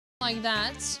like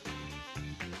that.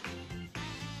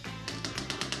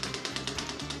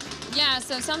 Yeah,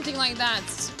 so something like that.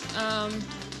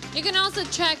 You can also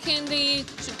check in the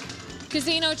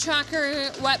Casino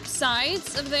Tracker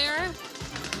websites up there.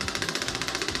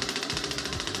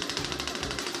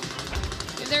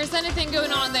 If there's anything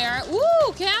going on there.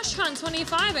 Ooh, Cash Hunt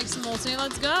 25x multi.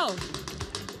 Let's go.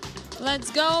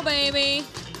 Let's go, baby.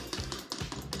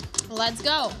 Let's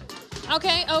go.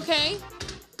 Okay, okay.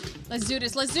 Let's do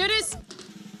this. Let's do this.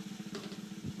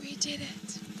 We did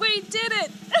it. We did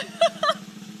it.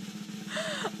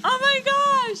 Oh my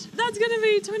gosh. That's going to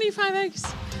be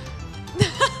 25x.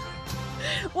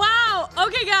 Wow.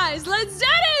 Okay, guys. Let's do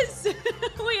this.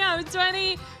 We have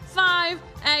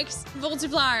 25x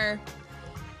multiplier.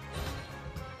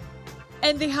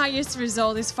 And the highest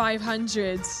result is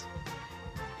 500.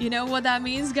 You know what that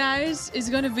means, guys? It's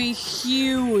going to be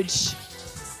huge.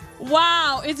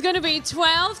 Wow, it's going to be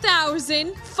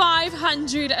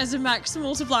 12,500 as a max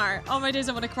multiplier. Oh my days,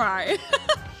 I want to cry.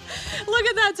 Look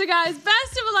at that, so guys.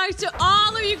 Best of luck to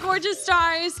all of you gorgeous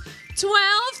stars.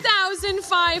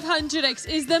 12,500x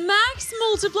is the max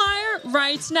multiplier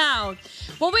right now.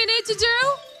 What we need to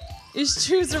do is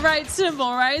choose the right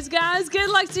symbol, right, guys? Good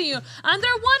luck to you. Under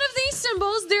one of these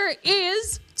symbols, there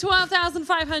is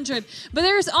 12,500. But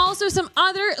there's also some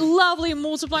other lovely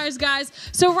multipliers, guys.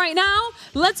 So right now,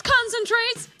 let's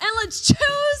concentrate and let's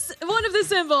choose one of the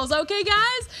symbols, okay,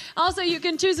 guys? Also, you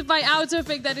can choose it by auto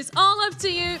pick. That is all up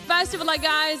to you. Best of luck,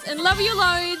 guys, and love you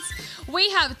loads. We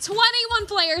have 21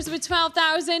 players with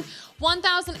 12,000,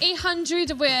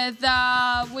 1,800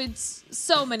 with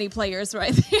so many players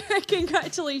right there.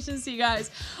 Congratulations to you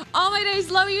guys. All my days,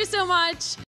 love you so much.